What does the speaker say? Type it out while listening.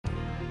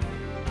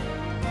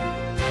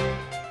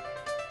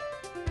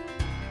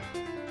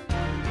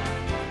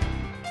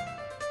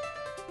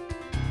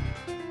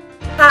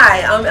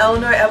Hi, I'm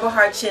Eleanor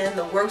Everhart Chin,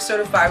 the Work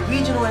Certified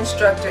Regional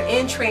Instructor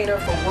and Trainer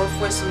for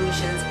Workforce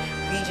Solutions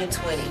Region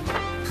 20.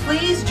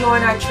 Please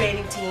join our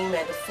training team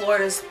at the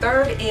Florida's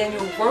 3rd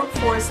Annual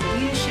Workforce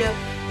Leadership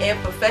and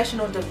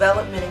Professional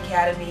Development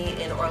Academy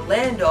in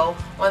Orlando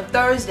on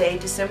Thursday,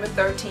 December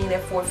 13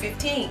 at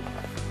 4:15.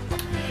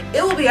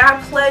 It will be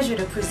our pleasure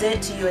to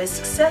present to you a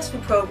successful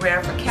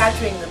program for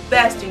capturing the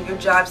best in your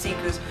job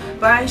seekers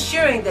by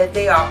ensuring that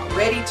they are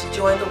ready to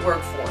join the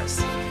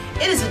workforce.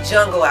 It is a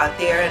jungle out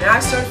there, and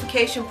our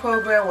certification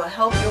program will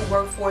help your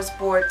workforce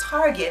board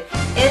target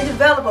and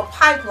develop a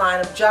pipeline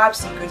of job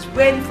seekers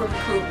ready for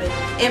recruitment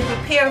and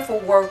prepare for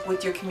work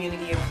with your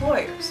community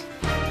employers.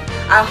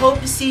 I hope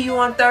to see you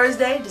on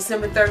Thursday,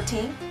 December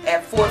 13th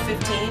at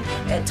 4:15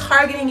 at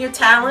Targeting Your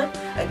Talent,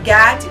 a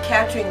guide to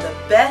capturing the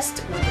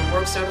best with the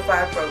Work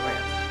Certified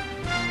program.